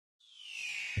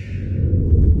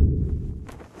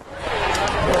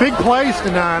Big plays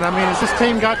tonight. I mean, has this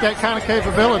team got that kind of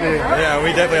capability? Yeah, we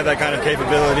definitely have that kind of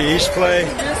capability. Each play,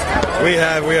 we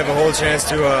have a whole chance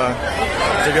to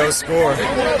go score.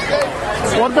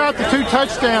 What about the 2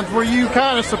 touchdowns? Were you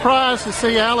kind of surprised to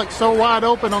see Alex so wide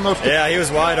open on those 2? Yeah, he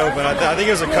was wide open. I think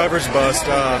it was a coverage bust.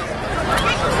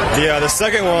 The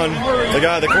second one,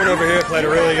 the corner over here played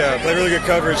really good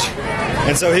coverage,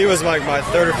 and so he was like my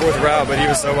 3rd or 4th route, but he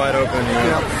was so wide open.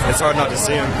 It's hard not to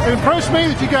see him. It impressed me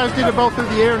that you guys did it both through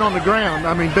the air and on the ground.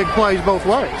 I mean, big plays both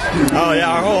ways. Oh yeah,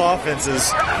 our whole offense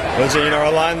is legit.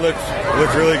 Our line looked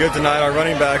really good tonight. Our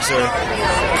running backs are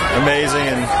amazing,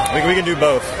 and we can do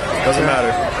both. Doesn't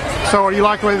matter. So, are you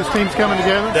like the way this team's coming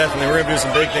together? Definitely, we're gonna do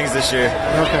some big things this year.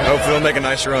 Okay. Hopefully, we'll make a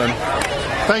nice run.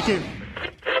 Thank you.